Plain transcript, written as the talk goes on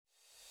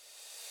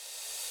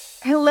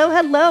Hello,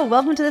 hello.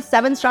 Welcome to the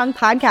Seven Strong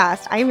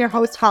podcast. I am your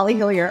host, Holly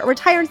Hillier, a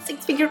retired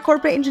six-figure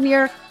corporate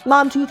engineer,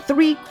 mom to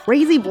three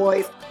crazy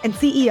boys, and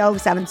CEO of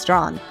Seven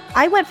Strong.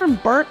 I went from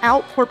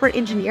burnt-out corporate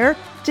engineer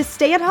to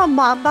stay-at-home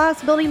mom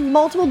boss, building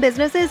multiple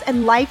businesses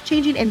and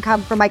life-changing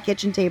income from my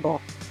kitchen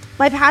table.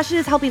 My passion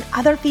is helping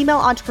other female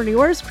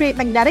entrepreneurs create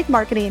magnetic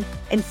marketing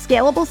and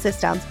scalable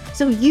systems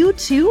so you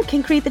too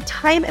can create the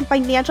time and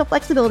financial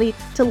flexibility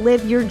to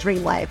live your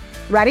dream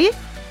life. Ready?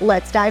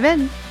 Let's dive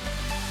in.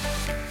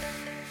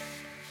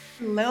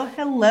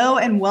 Hello,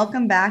 and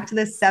welcome back to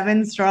the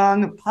Seven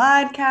Strong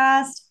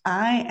podcast.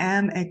 I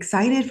am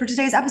excited for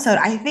today's episode.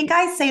 I think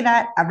I say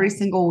that every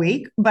single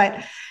week,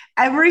 but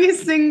every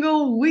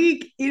single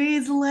week it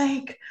is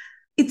like,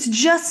 it's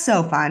just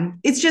so fun.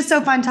 It's just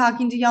so fun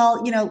talking to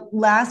y'all.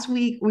 Last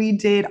week we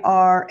did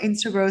our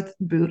Insta Growth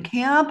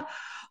Bootcamp,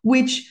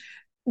 which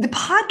the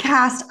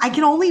podcast, I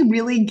can only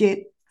really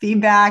get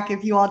feedback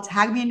if you all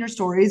tag me in your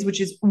stories, which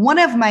is one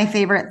of my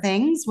favorite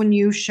things when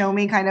you show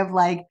me kind of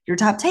like your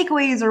top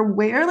takeaways or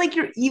where like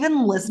you're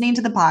even listening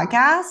to the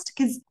podcast,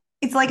 because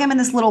it's like I'm in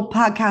this little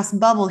podcast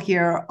bubble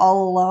here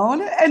all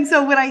alone. And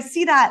so when I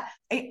see that,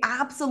 I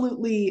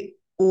absolutely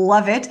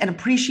love it and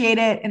appreciate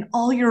it. And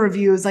all your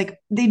reviews, like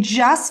they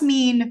just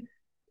mean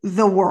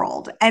the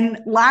world. And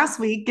last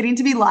week, getting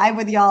to be live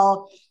with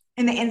y'all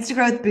in the Insta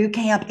Growth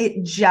Bootcamp,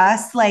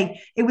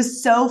 it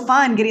was so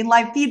fun getting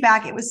live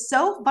feedback. It was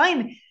so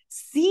fun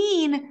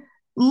seeing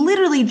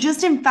literally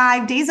just in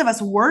 5 days of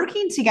us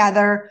working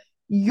together,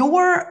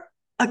 your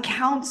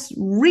accounts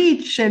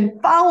reach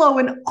and follow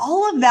and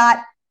all of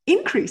that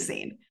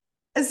increasing.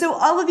 And so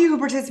all of you who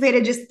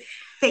participated, just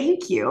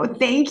thank you.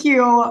 Thank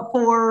you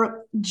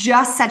for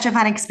just such a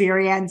fun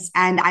experience.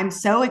 And I'm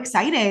so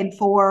excited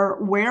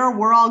for where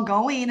we're all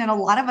going and a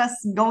lot of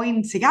us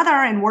going together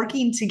and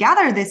working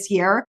together this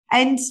year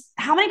and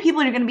how many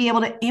people you're going to be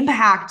able to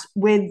impact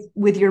with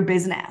your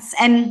business.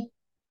 And,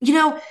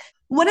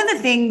 one of the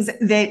things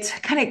that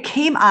kind of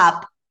came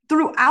up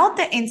throughout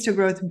the Insta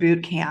Growth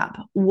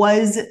Bootcamp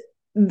was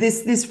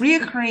this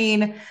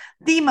reoccurring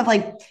theme of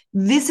like,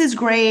 this is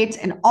great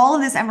and all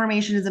of this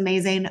information is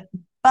amazing,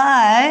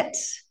 but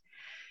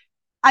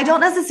I don't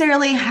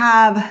necessarily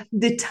have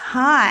the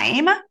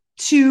time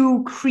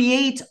to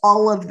create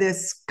all of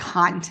this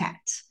content,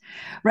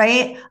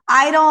 right?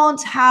 I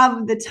don't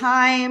have the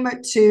time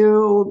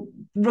to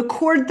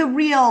record the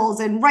reels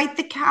and write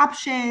the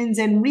captions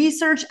and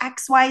research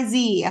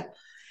XYZ.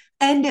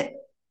 And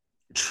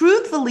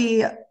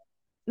truthfully,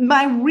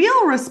 my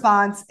real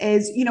response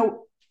is,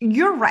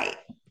 you're right.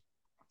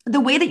 The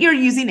way that you're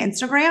using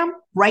Instagram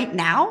right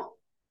now,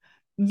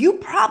 you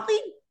probably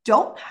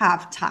don't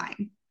have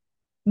time.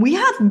 We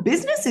have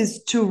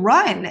businesses to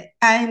run,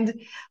 and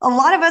a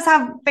lot of us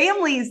have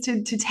families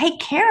to take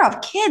care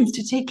of, kids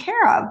to take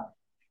care of.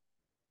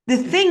 The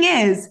thing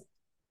is,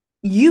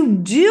 you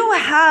do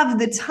have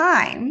the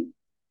time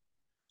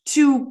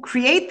to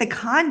create the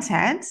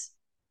content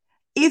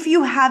if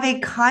you have a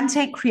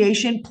content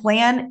creation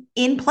plan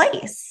in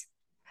place.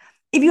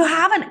 If you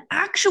have an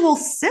actual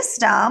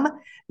system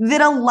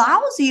that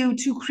allows you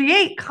to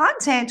create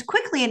content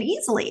quickly and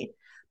easily.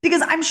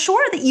 Because I'm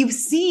sure that you've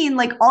seen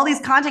like all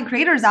these content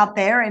creators out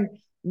there, and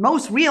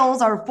most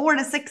reels are 4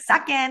 to 6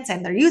 seconds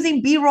and they're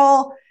using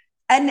B-roll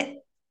and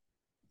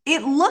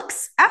it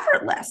looks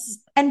effortless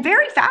and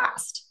very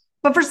fast.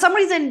 But for some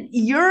reason,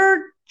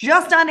 you're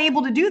just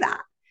unable to do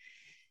that.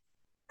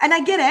 And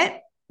I get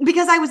it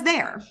because I was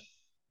there.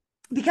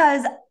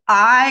 Because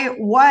I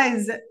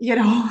was,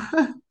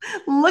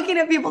 looking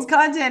at people's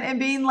content and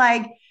being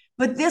like,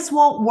 but this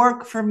won't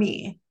work for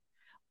me.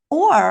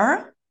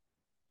 Or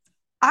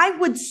I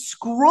would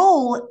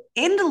scroll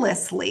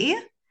endlessly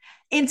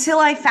until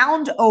I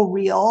found a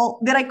reel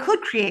that I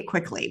could create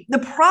quickly. The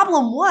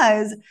problem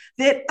was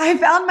that I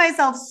found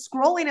myself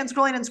scrolling and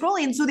scrolling and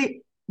scrolling. So that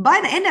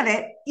by the end of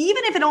it,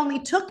 even if it only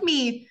took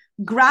me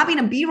grabbing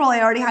a B-roll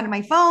I already had on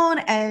my phone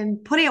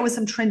and putting it with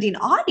some trending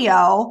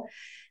audio,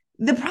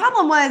 the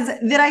problem was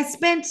that I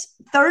spent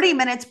 30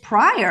 minutes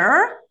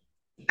prior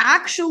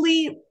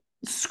actually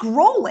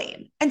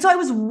scrolling. And so I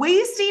was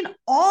wasting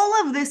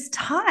all of this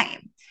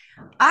time.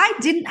 I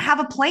didn't have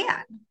a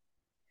plan.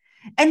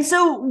 And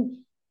so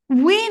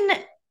when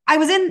I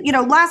was in,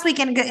 last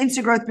weekend at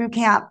Insta Growth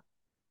Bootcamp,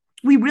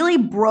 we really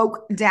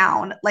broke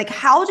down, like,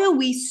 how do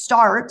we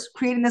start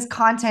creating this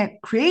content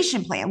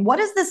creation plan? What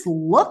does this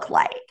look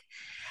like?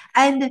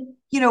 And,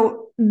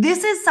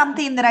 this is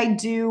something that I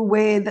do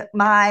with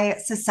my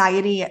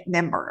society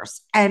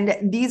members. And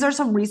these are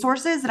some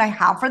resources that I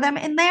have for them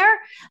in there.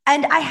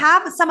 And I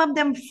have some of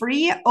them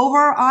free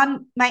over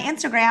on my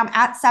Instagram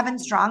at Seven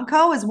Strong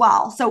Co as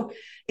well. So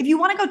if you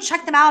want to go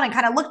check them out and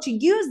kind of look to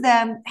use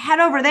them, head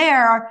over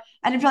there.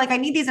 And if you're like, I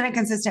need these in a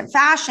consistent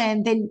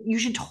fashion, then you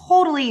should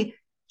totally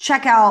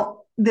check out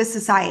this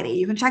society.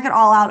 You can check it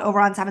all out over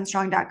on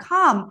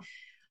sevenstrong.com.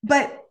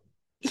 But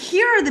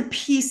here are the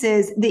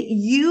pieces that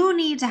you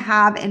need to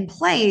have in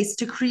place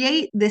to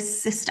create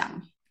this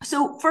system.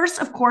 So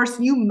first, of course,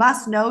 you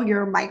must know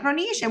your micro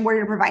niche and where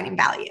you're providing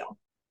value.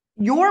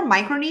 Your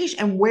micro niche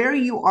and where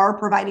you are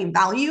providing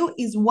value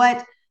is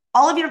what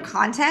all of your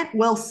content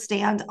will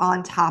stand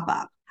on top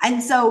of.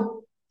 And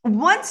so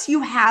once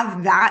you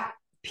have that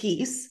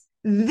piece,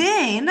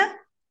 then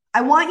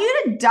I want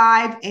you to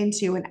dive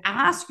into and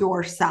ask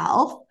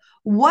yourself,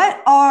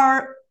 what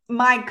are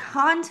my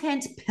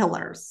content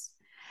pillars?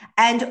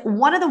 And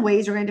one of the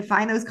ways you're going to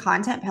define those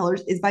content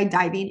pillars is by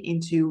diving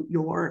into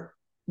your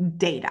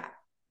data.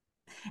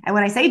 And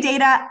when I say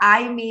data,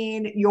 I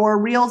mean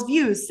your Reels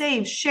views,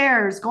 saves,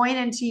 shares, going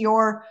into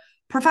your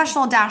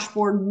professional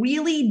dashboard,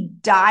 really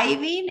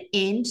diving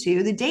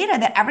into the data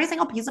that every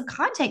single piece of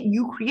content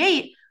you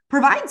create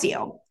provides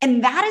you.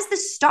 And that is the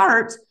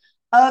start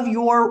of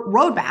your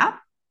roadmap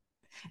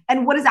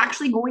and what is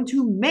actually going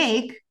to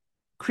make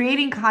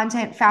creating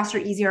content faster,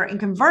 easier, and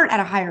convert at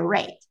a higher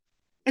rate.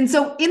 And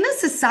so in the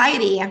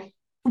society,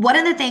 one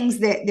of the things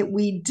that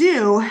we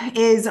do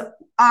is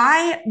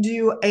I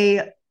do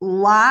a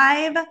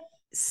live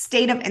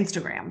state of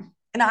Instagram.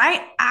 And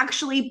I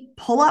actually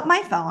pull up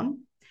my phone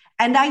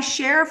and I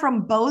share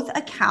from both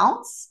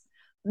accounts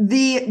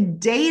the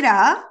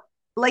data,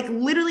 like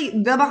literally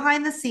the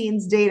behind the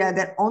scenes data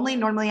that only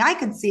normally I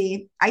could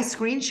see. I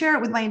screen share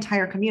it with my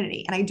entire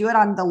community. And I do it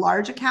on the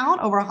large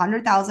account, over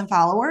 100,000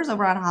 followers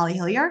over on Holly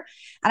Hillier.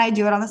 And I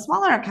do it on the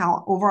smaller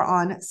account over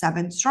on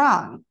 7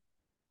 Strong.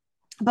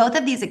 Both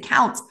of these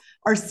accounts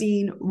are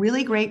seeing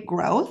really great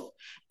growth.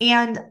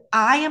 And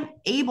I am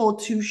able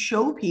to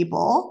show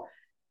people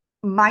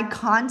my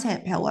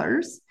content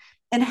pillars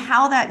and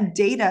how that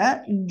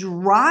data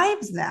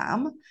drives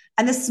them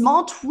and the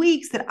small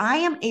tweaks that I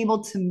am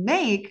able to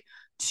make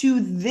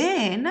to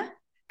then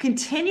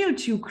continue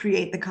to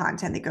create the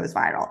content that goes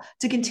viral,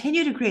 to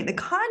continue to create the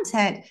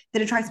content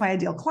that attracts my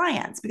ideal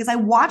clients. Because I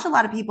watch a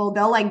lot of people,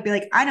 they'll like be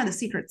like, I know the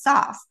secret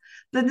sauce.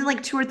 But then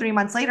like 2 or 3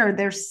 months later,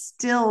 they're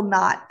still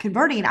not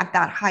converting at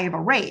that high of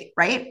a rate,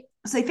 right?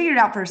 So they figured it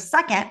out for a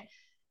second.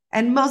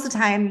 And most of the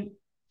time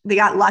they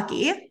got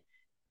lucky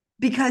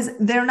because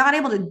they're not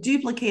able to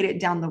duplicate it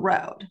down the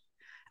road.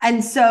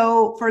 And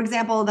so, for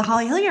example, the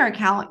Holly Hillier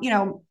account,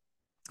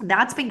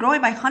 that's been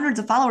growing by hundreds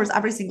of followers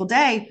every single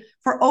day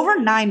for over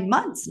 9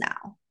 months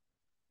now,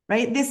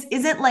 right? This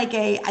isn't like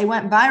I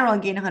went viral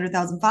and gained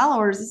 100,000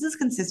 followers. This is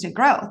consistent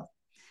growth.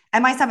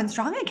 And my 7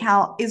 Strong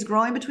account is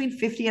growing between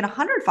 50 and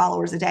 100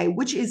 followers a day,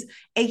 which is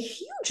a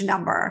huge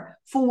number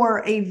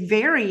for a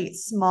very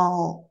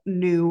small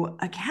new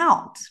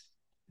account.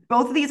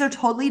 Both of these are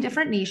totally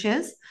different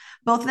niches.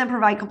 Both of them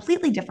provide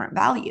completely different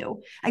value.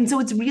 And so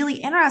it's really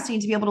interesting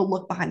to be able to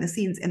look behind the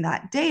scenes in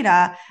that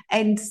data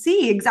and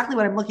see exactly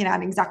what I'm looking at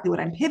and exactly what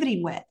I'm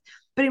pivoting with.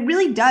 But it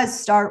really does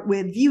start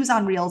with views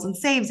on Reels and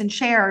saves and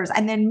shares,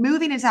 and then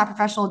moving into that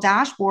professional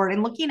dashboard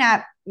and looking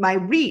at my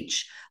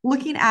reach,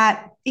 looking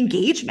at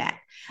engagement.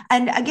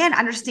 And again,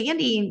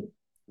 understanding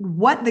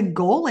what the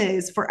goal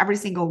is for every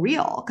single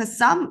reel, because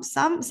some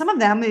of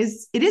them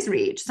is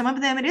reach, some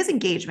of them it is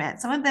engagement,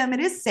 some of them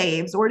it is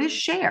saves or it is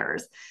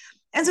shares.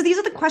 And so these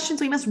are the questions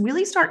we must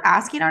really start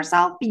asking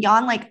ourselves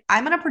beyond like,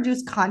 I'm going to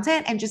produce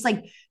content and just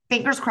like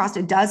fingers crossed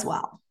it does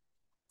well.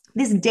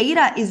 This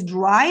data is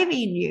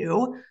driving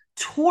you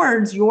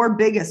towards your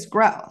biggest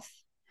growth.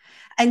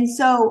 And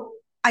so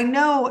I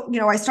know,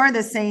 I started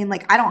this saying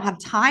like, I don't have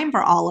time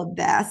for all of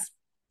this,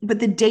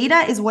 but the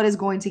data is what is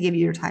going to give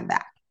you your time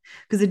back.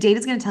 Because the data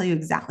is going to tell you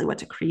exactly what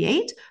to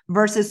create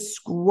versus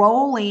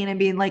scrolling and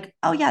being like,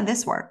 oh yeah,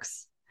 this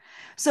works.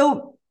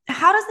 So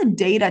how does the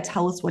data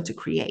tell us what to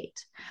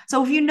create?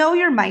 So if you know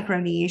your micro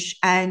niche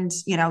and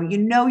you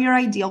know your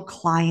ideal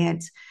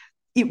client,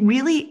 it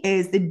really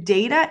is the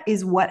data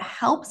is what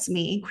helps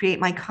me create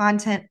my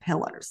content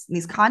pillars. And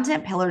these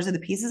content pillars are the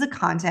pieces of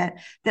content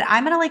that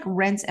I'm going to like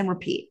rinse and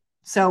repeat.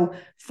 So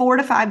 4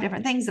 to 5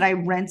 different things that I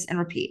rinse and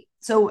repeat.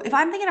 So if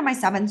I'm thinking of my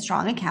 7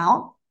 Strong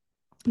account,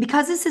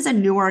 because this is a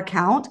newer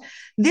account,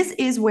 this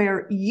is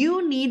where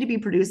you need to be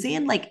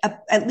producing like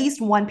at least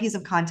one piece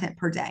of content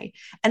per day.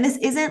 And this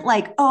isn't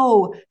like,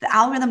 oh, the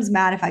algorithm's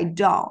mad if I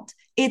don't.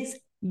 It's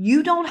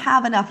you don't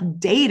have enough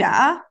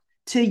data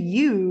to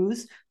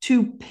use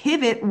to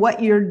pivot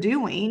what you're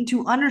doing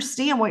to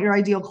understand what your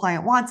ideal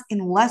client wants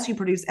unless you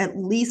produce at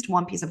least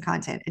one piece of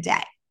content a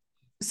day.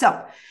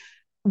 So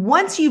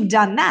once you've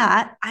done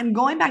that, I'm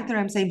going back there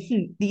and I'm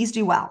saying, these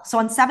do well. So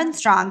on 7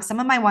 Strong, some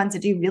of my ones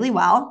that do really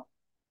well,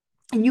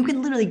 and you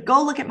can literally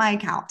go look at my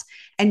account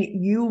and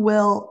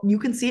you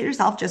can see it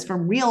yourself just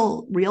from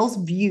Reels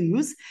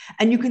views,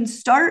 and you can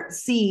start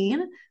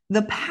seeing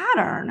the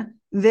pattern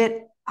that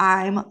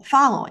I'm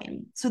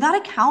following. So that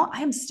account,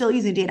 I am still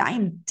using data. I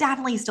am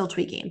definitely still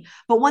tweaking.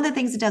 But one of the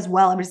things it does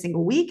well every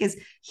single week is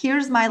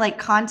here's my like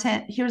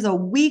content. Here's a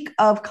week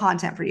of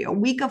content for you, a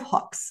week of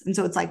hooks. And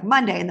so it's like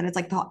Monday and then it's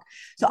like the hook.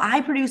 So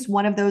I produce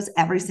one of those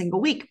every single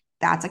week.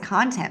 That's a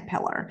content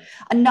pillar.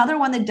 Another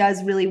one that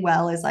does really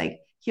well is like,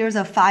 here's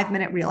a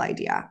 5-minute reel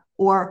idea,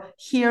 or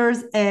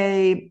here's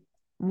a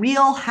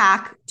reel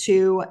hack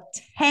to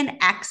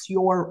 10x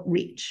your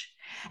reach.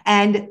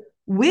 And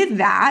with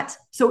that,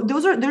 so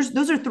those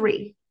are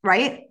 3,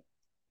 right?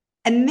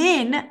 And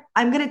then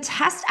I'm going to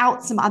test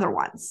out some other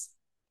ones.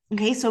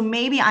 Okay, so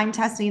maybe I'm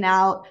testing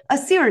out a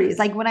series,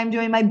 like when I'm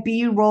doing my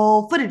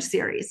B-roll footage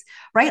series,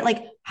 right?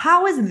 Like,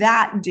 how is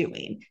that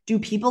doing? Do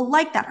people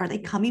like that? Are they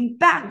coming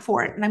back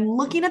for it? And I'm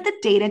looking at the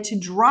data to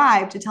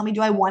drive to tell me, do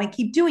I want to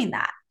keep doing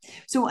that?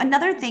 So,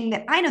 another thing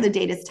that I know the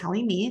data is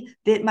telling me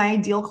that my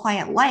ideal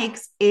client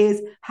likes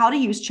is how to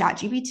use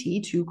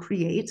ChatGPT to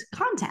create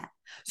content.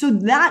 So,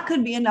 that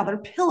could be another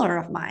pillar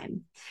of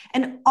mine.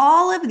 And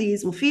all of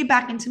these will feed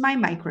back into my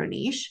micro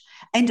niche.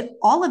 And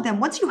all of them,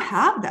 once you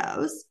have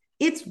those,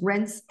 it's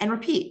rinse and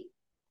repeat.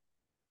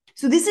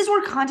 So this is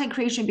where content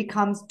creation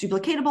becomes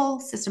duplicatable,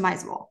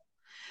 systemizable.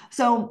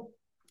 So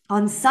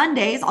on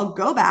Sundays, I'll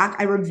go back,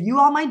 I review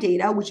all my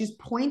data, which is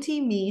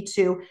pointing me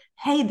to,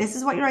 hey, this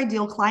is what your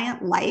ideal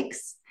client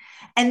likes.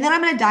 And then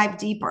I'm going to dive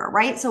deeper,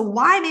 right? So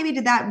why maybe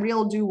did that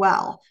reel do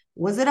well?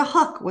 Was it a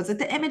hook? Was it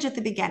the image at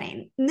the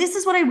beginning? And this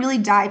is what I really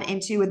dive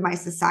into with my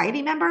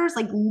society members,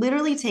 like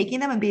literally taking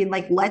them and being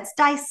like, let's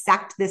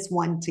dissect this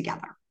one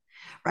together,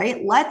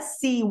 right? Let's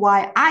see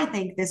why I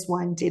think this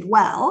one did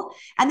well.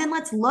 And then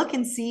let's look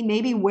and see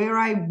maybe where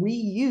I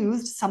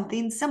reused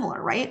something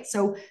similar, right?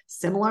 So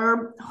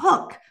similar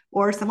hook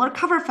or similar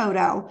cover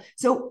photo.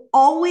 So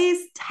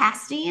always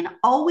testing,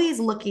 always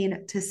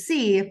looking to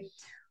see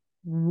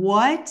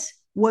what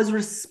was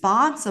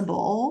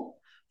responsible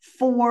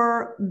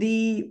for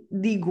the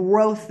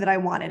growth that I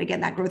wanted.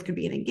 Again, that growth could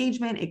be in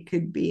engagement, it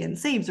could be in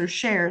saves or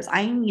shares.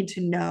 I need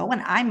to know,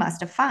 and I must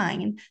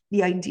define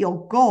the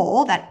ideal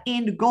goal, that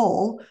end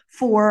goal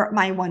for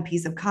my one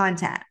piece of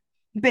content.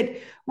 But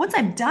once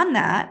I've done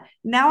that,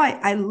 now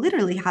I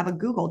literally have a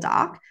Google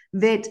Doc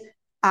that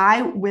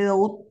I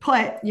will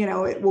put,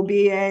 it will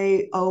be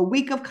a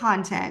week of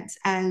content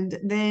and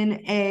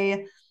then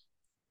a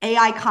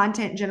AI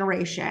content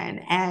generation,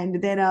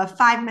 and then a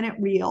 5-minute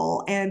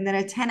reel, and then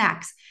a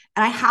 10x.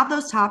 And I have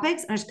those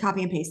topics and I just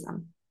copy and paste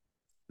them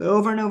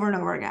over and over and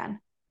over again.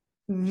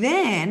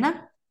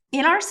 Then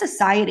in our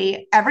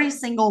society, every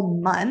single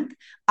month,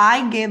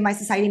 I give my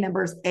society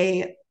members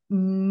a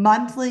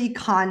monthly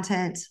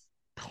content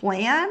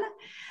plan.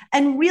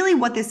 And really,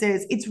 what this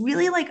is, it's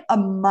really like a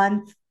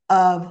month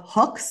of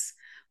hooks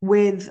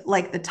with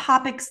like the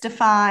topics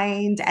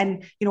defined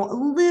and, a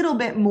little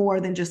bit more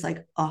than just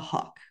like a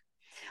hook.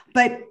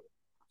 But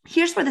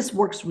here's where this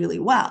works really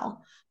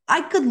well.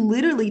 I could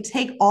literally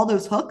take all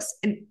those hooks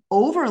and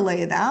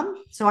overlay them.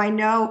 So I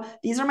know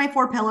these are my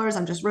 4 pillars.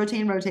 I'm just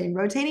rotating, rotating,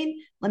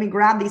 rotating. Let me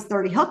grab these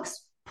 30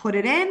 hooks, put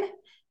it in.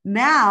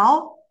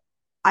 Now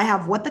I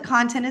have what the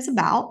content is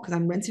about because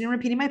I'm rinsing and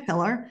repeating my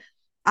pillar.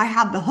 I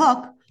have the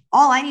hook.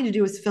 All I need to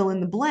do is fill in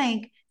the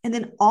blank. And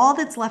then all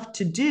that's left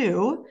to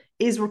do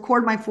is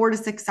record my 4 to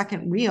 6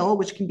 second reel,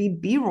 which can be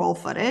B-roll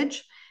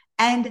footage,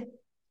 and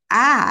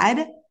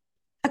add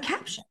a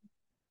caption.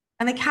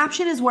 And the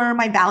caption is where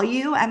my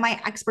value and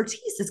my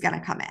expertise is going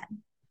to come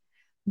in.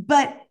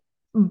 But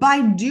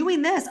by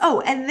doing this,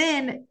 and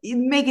then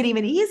make it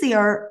even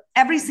easier,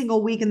 every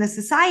single week in the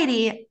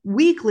society,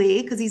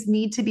 weekly, because these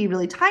need to be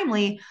really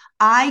timely,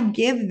 I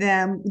give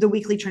them the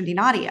weekly trending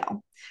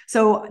audio.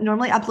 So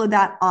normally upload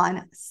that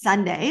on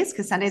Sundays,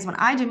 because Sundays when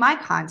I do my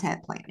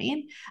content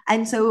planning.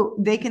 And so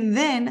they can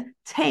then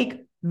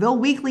take the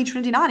weekly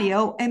trending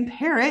audio and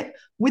pair it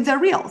with their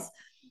reels.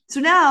 So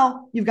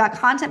now you've got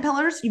content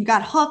pillars, you've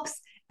got hooks,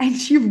 and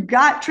you've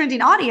got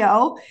trending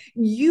audio.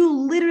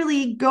 You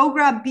literally go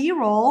grab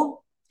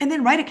B-roll and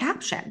then write a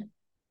caption.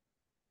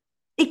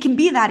 It can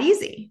be that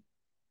easy.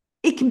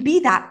 It can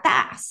be that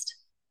fast.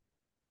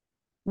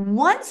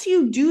 Once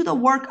you do the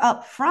work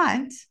up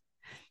front,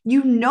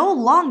 you no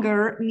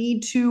longer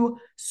need to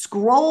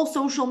scroll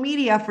social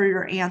media for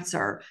your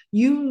answer.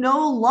 You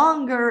no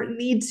longer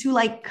need to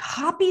like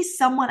copy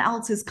someone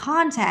else's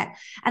content.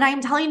 And I am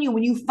telling you,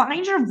 when you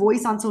find your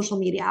voice on social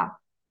media,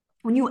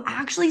 when you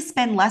actually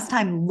spend less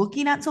time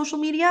looking at social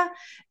media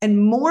and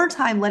more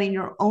time letting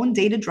your own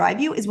data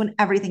drive you, is when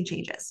everything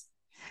changes.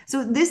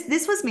 So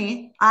this was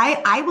me.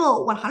 I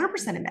will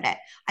 100% admit it.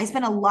 I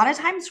spent a lot of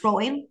time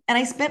scrolling, and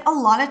I spent a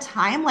lot of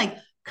time like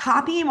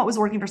copying what was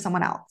working for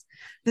someone else.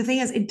 The thing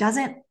is,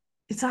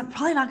 it's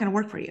probably not going to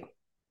work for you.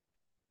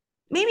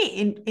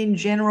 Maybe in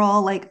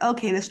general, like,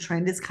 okay, this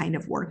trend is kind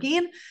of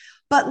working,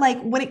 but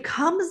like when it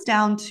comes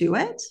down to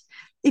it,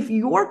 if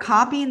you're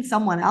copying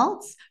someone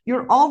else,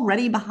 you're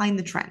already behind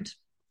the trend.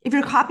 If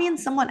you're copying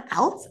someone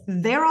else,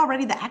 they're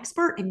already the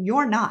expert and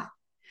you're not.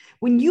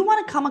 When you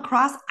want to come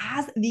across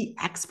as the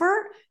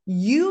expert,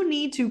 you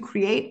need to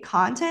create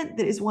content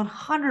that is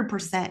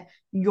 100%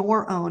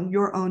 your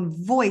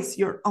own voice,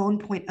 your own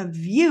point of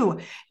view,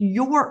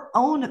 your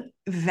own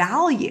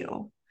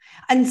value.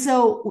 And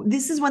so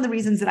this is one of the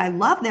reasons that I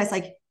love this.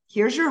 Like,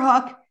 here's your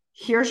hook,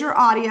 here's your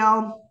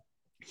audio,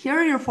 here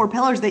are your 4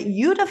 pillars that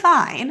you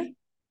define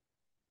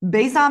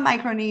based on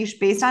micro niche,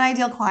 based on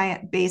ideal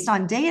client, based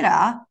on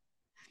data.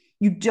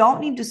 You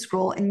don't need to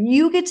scroll, and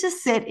you get to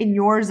sit in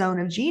your zone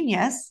of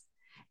genius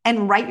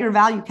and write your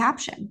value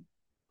caption.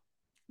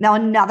 Now,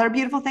 another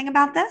beautiful thing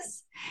about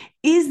this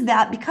is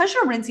that because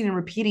you're rinsing and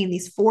repeating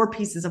these 4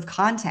 pieces of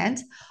content,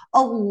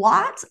 a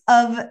lot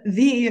of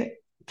the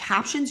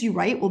captions you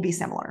write will be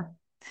similar.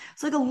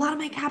 So like a lot of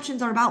my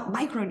captions are about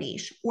micro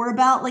niche or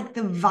about like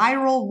the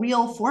viral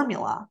reel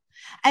formula.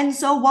 And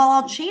so while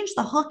I'll change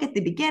the hook at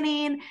the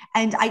beginning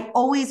and I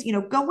always,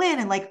 go in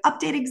and like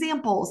update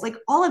examples, like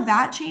all of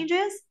that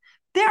changes,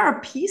 there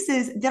are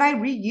pieces that I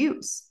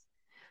reuse.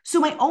 So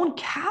my own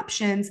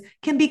captions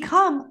can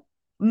become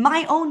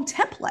my own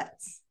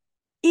templates.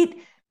 It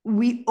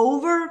We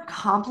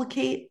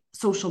overcomplicate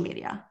social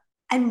media.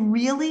 And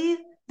really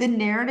the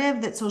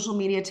narrative that social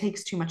media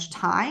takes too much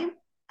time,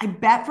 I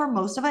bet for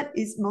most of us,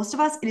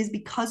 it is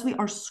because we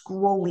are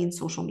scrolling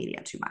social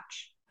media too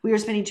much. We are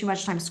spending too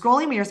much time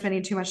scrolling. We are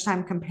spending too much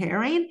time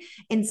comparing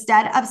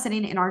instead of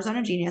sitting in our zone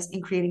of genius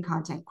and creating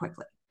content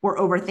quickly. We're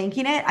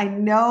overthinking it. I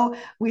know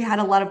we had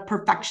a lot of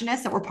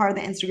perfectionists that were part of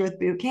the Instagrowth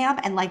Bootcamp,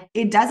 and like,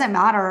 it doesn't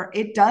matter.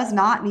 It does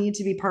not need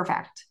to be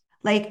perfect.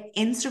 Like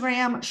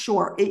Instagram,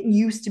 sure, it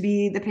used to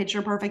be the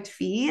picture perfect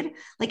feed.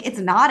 Like it's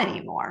not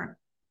anymore.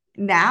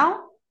 Now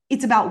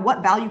it's about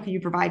what value can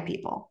you provide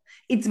people.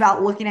 It's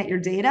about looking at your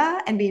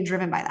data and being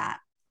driven by that.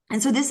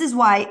 And so this is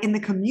why in the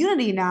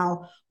community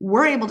now,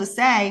 we're able to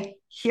say,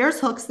 here's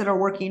hooks that are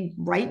working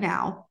right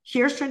now.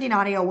 Here's trending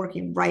audio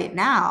working right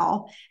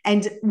now.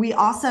 And we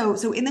also,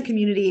 so in the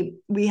community,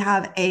 we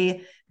have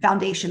a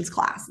foundations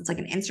class. It's like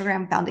an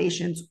Instagram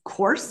foundations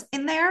course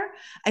in there.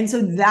 And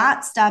so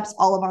that steps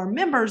all of our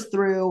members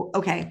through,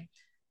 okay,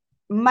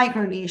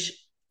 micro niche,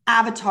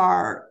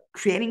 avatar,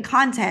 creating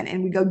content,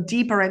 and we go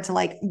deeper into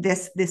like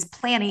this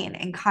planning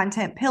and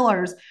content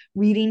pillars,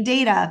 reading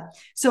data.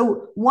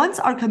 So once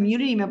our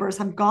community members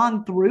have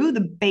gone through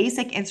the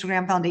basic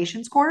Instagram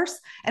foundations course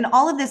and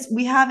all of this,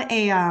 we have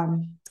a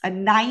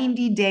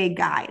 90-day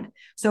guide.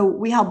 So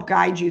we help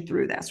guide you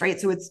through this, right?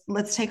 So it's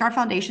let's take our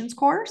foundations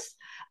course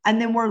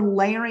and then we're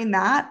layering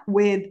that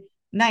with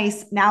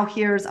nice. Now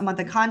here's a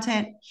month of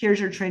content. Here's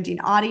your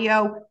trending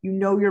audio. You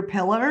know your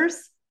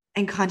pillars,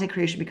 and content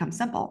creation becomes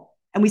simple.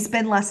 And we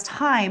spend less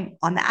time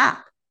on the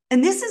app.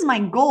 And this is my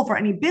goal for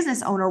any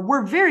business owner.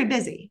 We're very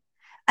busy.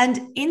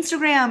 And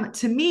Instagram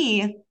to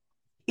me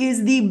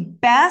is the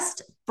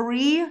best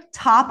free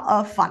top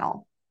of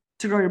funnel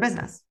to grow your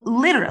business.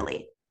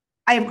 Literally,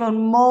 I have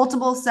grown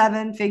multiple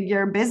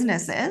 7-figure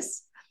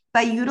businesses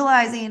by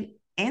utilizing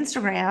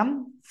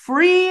Instagram,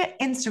 free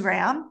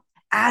Instagram,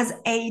 as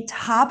a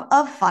top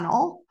of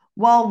funnel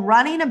while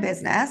running a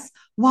business,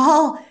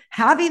 while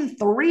having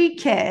 3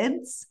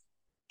 kids.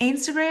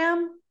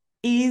 Instagram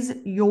is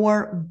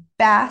your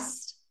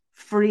best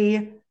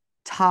free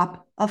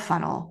top of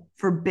funnel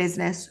for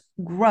business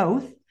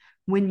growth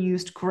when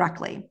used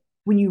correctly.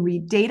 When you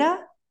read data,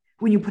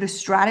 when you put a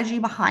strategy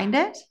behind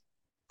it,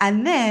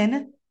 and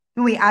then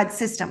when we add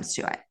systems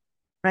to it,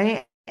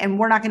 right? And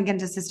we're not going to get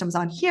into systems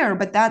on here,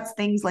 but that's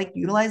things like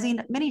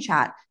utilizing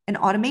ManyChat and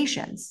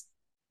automations.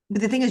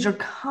 But the thing is, your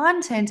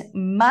content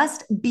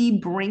must be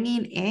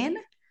bringing in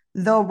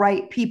the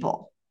right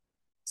people.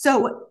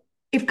 So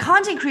if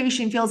content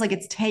creation feels like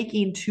it's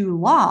taking too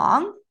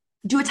long,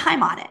 do a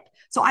time audit.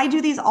 So I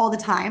do these all the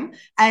time.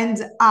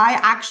 And I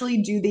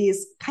actually do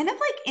these kind of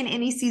like in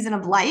any season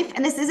of life.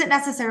 And this isn't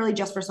necessarily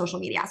just for social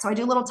media. So I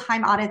do little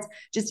time audits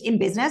just in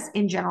business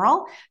in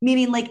general,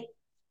 meaning like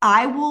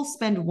I will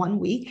spend 1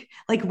 week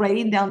like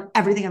writing down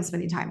everything I'm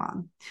spending time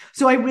on.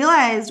 So I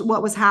realized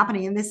what was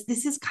happening. And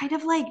this is kind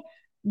of like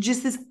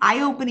just this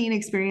eye-opening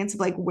experience of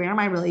like, where am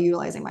I really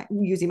using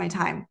my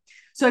time?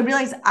 So I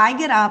realized I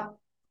get up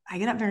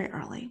very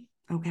early.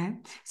 Okay.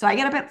 So I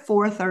get up at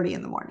 4:30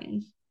 in the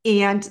morning.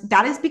 And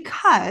that is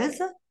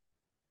because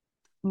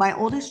my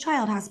oldest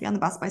child has to be on the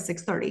bus by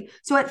 6:30.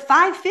 So at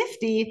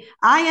 5:50,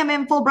 I am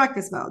in full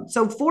breakfast mode.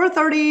 So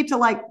 4:30 to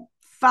like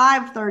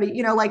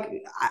 5:30, like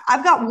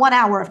I've got 1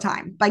 hour of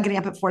time by getting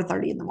up at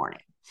 4:30 in the morning.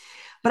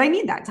 But I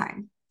need that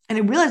time. And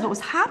I realized what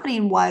was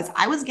happening was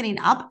I was getting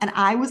up and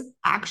I was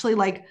actually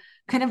like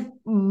kind of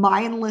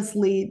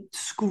mindlessly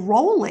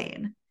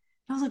scrolling.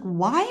 I was like,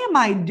 why am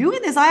I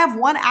doing this? I have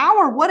 1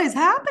 hour. What is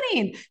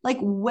happening? Like,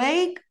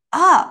 wake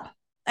up.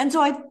 And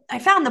so I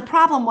found the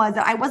problem was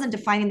that I wasn't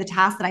defining the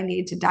task that I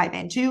needed to dive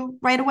into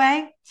right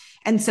away.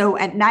 And so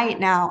at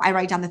night now, I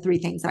write down the 3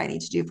 things that I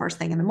need to do first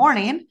thing in the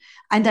morning.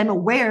 And I'm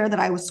aware that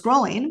I was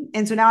scrolling.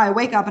 And so now I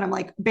wake up and I'm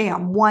like,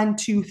 bam, 1,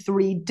 2,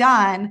 3,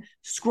 done,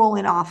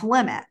 scrolling off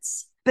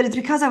limits. But it's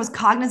because I was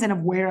cognizant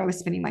of where I was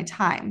spending my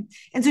time.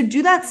 And so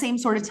do that same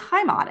sort of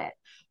time audit.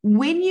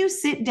 When you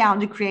sit down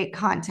to create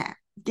content,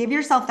 give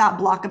yourself that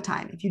block of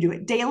time. If you do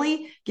it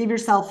daily, give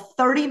yourself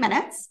 30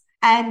 minutes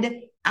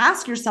and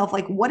ask yourself,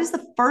 like, what is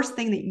the first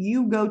thing that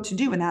you go to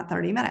do in that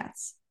 30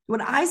 minutes? When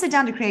I sit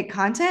down to create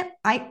content,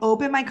 I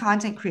open my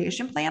content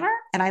creation planner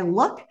and I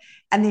look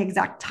and the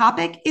exact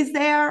topic is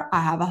there.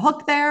 I have a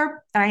hook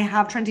there and I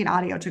have trending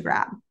audio to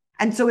grab.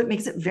 And so it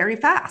makes it very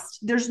fast.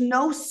 There's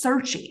no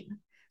searching.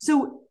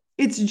 So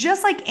it's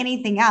just like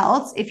anything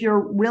else. If you're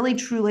really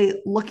truly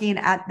looking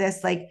at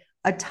this like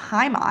a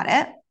time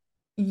audit,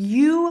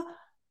 you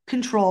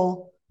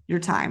control your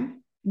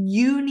time.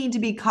 You need to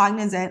be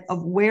cognizant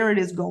of where it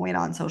is going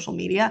on social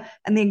media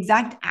and the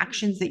exact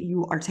actions that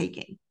you are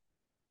taking.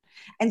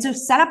 And so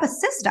set up a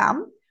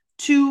system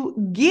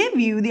to give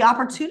you the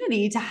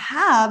opportunity to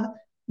have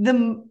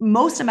the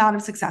most amount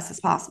of success as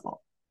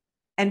possible.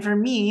 And for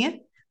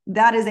me,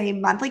 that is a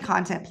monthly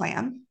content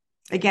plan.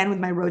 Again, with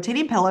my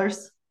rotating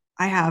pillars,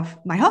 I have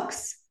my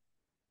hooks,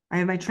 I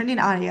have my trending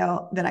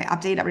audio that I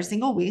update every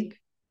single week.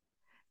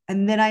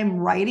 And then I'm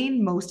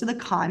writing most of the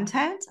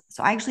content.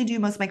 So I actually do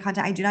most of my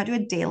content. I do not do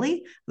it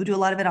daily. We do a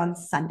lot of it on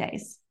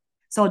Sundays.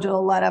 So I'll do a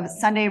lot of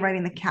Sunday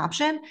writing the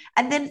caption.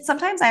 And then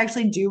sometimes I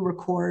actually do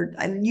record.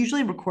 I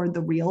usually record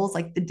the reels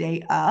like the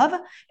day of,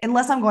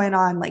 unless I'm going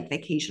on like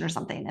vacation or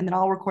something. And then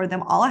I'll record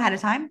them all ahead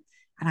of time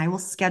and I will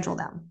schedule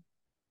them.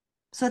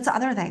 So it's the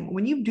other thing.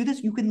 When you do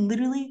this, you can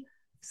literally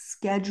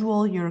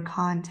schedule your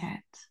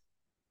content.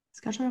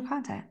 Schedule your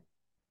content.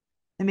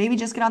 And maybe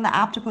just get on the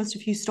app to post a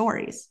few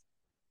stories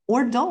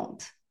or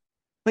don't.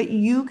 But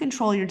you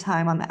control your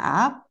time on the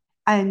app,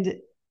 and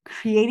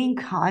creating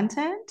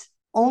content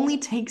only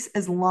takes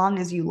as long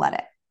as you let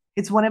it.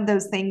 It's one of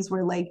those things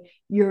where like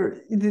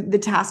the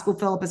task will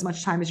fill up as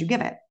much time as you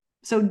give it.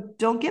 So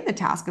don't give the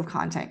task of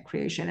content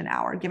creation an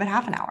hour. Give it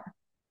half an hour.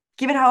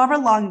 Give it however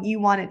long you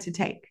want it to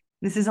take.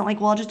 This isn't like,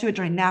 well, I'll just do it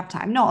during nap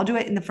time. No, I'll do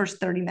it in the first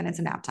 30 minutes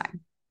of nap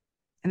time.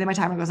 And then my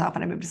timer goes off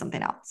and I move to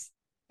something else.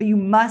 But you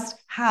must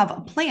have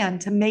a plan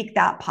to make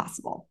that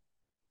possible.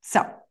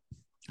 So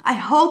I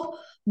hope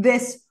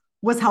this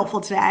was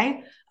helpful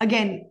today.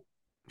 Again,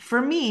 for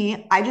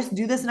me, I just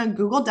do this in a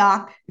Google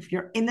Doc. If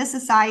you're in the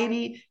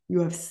society,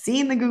 you have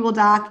seen the Google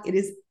Doc. It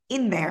is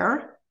in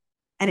there,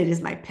 and it is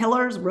my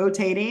pillars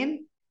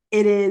rotating.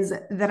 It is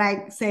that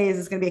I say, is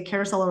this going to be a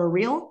carousel or a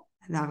reel?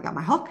 And then I've got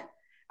my hook.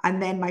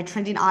 And then my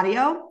trending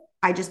audio,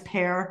 I just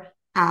pair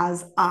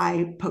as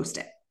I post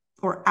it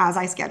or as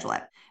I schedule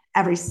it.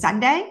 Every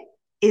Sunday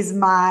is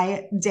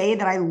my day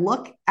that I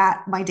look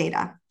at my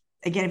data.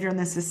 Again, if you're in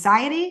the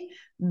society,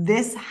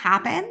 this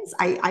happens.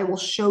 I will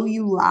show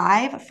you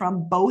live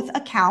from both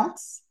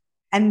accounts.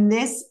 And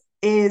this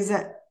is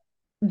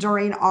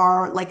during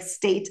our like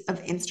state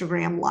of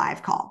Instagram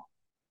live call.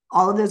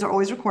 All of those are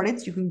always recorded.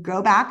 So you can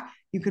go back,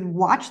 you can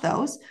watch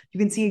those. You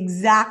can see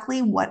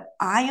exactly what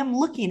I am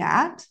looking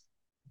at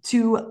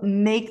to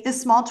make the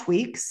small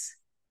tweaks.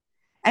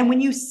 And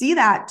when you see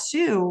that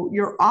too,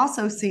 you're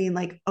also seeing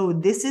like, oh,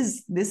 this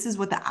is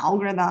what the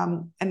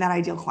algorithm and that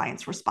ideal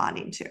client's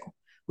responding to,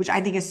 which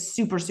I think is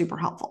super, super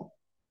helpful,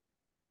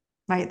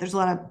 right? There's a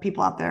lot of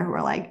people out there who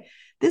are like,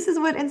 this is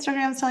what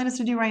Instagram is telling us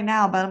to do right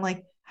now. But I'm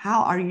like,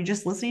 how are you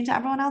just listening to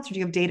everyone else, or do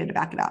you have data to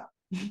back it up?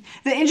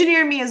 The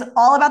engineer in me is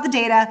all about the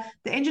data.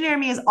 The engineer in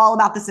me is all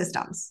about the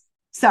systems.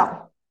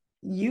 So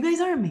you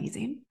guys are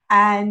amazing,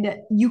 and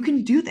you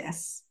can do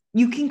this.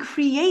 You can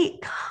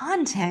create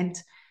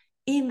content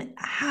in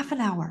half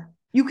an hour.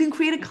 You can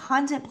create a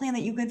content plan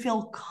that you can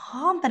feel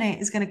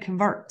confident is going to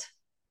convert.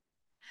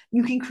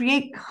 You can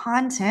create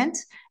content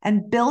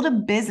and build a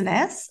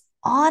business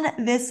on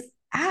this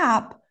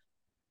app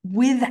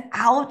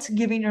without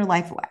giving your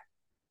life away.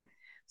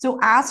 So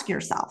ask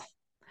yourself,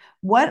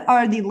 what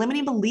are the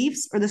limiting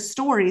beliefs or the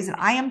stories that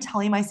I am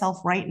telling myself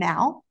right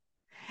now?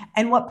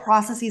 And what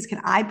processes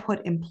can I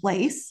put in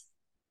place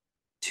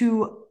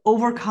to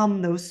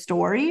overcome those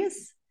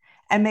stories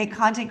and make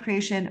content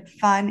creation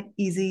fun,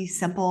 easy,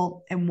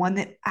 simple, and one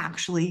that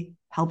actually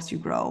helps you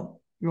grow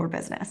your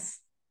business?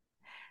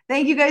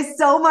 Thank you guys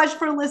so much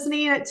for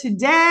listening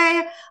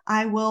today.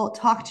 I will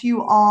talk to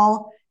you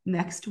all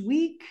next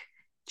week.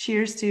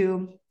 Cheers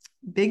to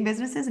big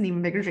businesses and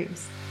even bigger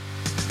dreams.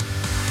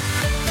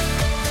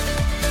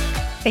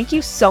 Thank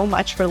you so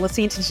much for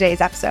listening to today's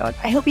episode.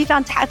 I hope you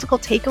found tactical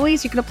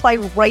takeaways you can apply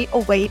right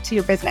away to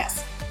your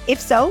business. If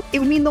so, it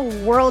would mean the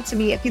world to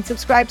me if you'd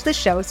subscribe to the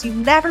show so you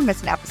never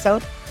miss an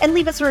episode and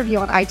leave us a review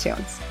on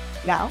iTunes.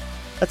 Now,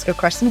 let's go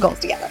crush some goals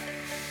together.